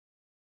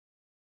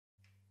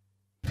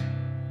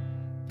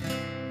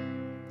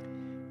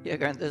Yeah,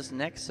 Grant, this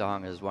next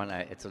song is one,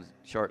 it's a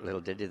short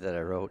little ditty that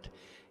I wrote.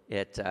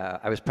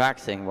 I was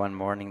practicing one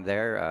morning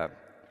there.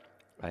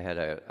 I had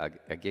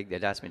a gig.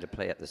 They'd asked me to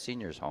play at the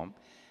seniors' home.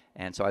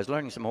 And so I was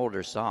learning some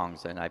older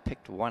songs, and I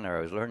picked one, or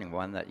I was learning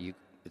one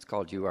it's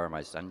called You Are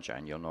My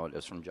Sunshine. You'll know it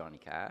was from Johnny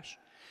Cash.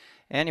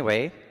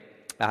 Anyway,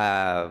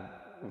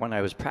 when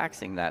I was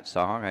practicing that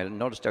song, I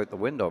noticed out the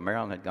window,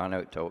 Marilyn had gone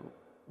out to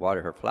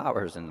water her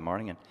flowers in the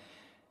morning, and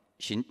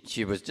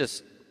she was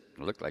just,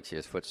 looked like she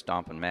was foot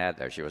stomping mad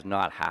there. She was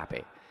not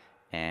happy.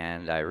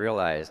 And I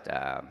realized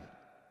well,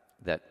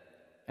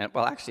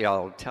 actually,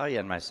 I'll tell you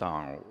in my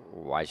song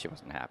why she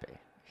wasn't happy.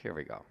 Here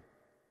we go.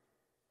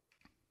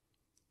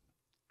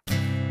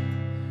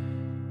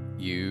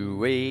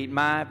 You ate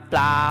my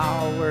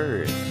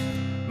flowers,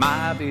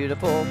 my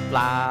beautiful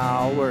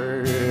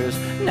flowers.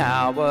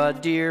 Now a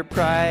dear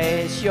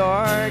price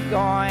you're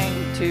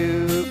going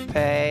to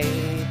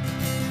pay.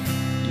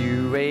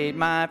 You ate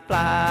my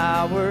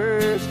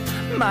flowers,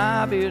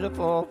 my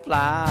beautiful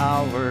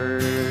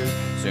flowers.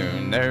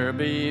 Soon there'll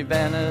be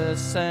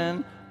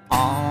venison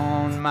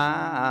on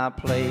my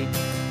plate.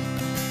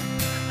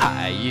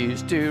 I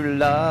used to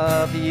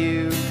love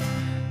you,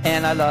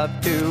 and I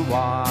loved to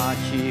watch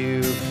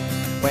you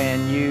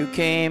when you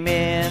came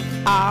in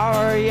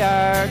our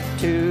yard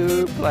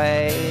to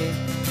play.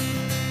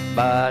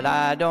 But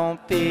I don't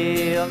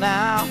feel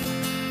now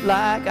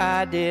like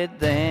I did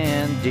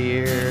then,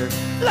 dear.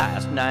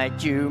 Last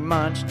night you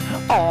munched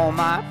all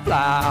my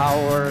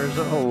flowers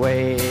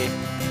away.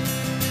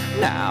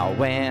 Now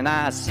when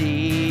I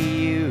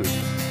see you,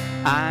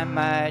 I'm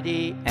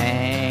mighty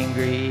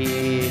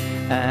angry,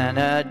 and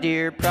a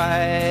dear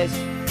price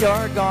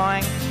you're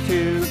going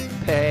to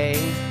pay.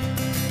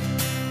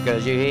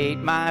 'Cause you ate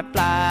my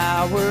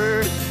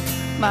flowers,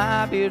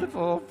 my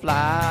beautiful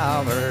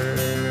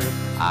flowers.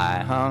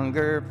 I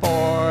hunger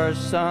for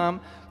some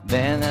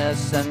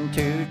venison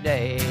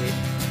today.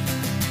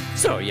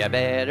 So you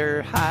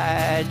better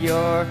hide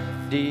your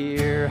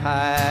dear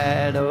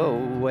hide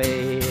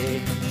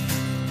away.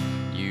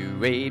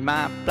 You ate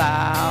my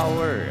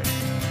flowers,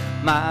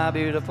 my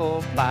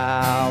beautiful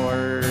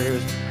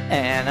flowers,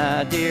 and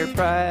a dear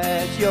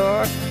price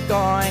you're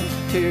going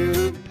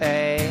to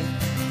pay.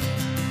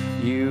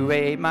 You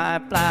ate my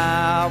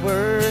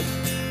flowers,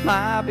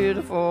 my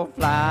beautiful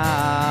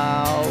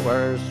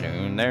flowers.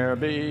 Soon there'll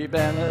be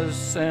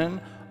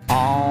venison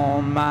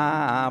on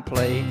my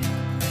plate.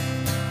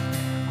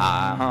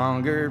 I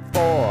hungered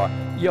for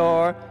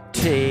your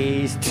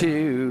taste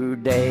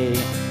today.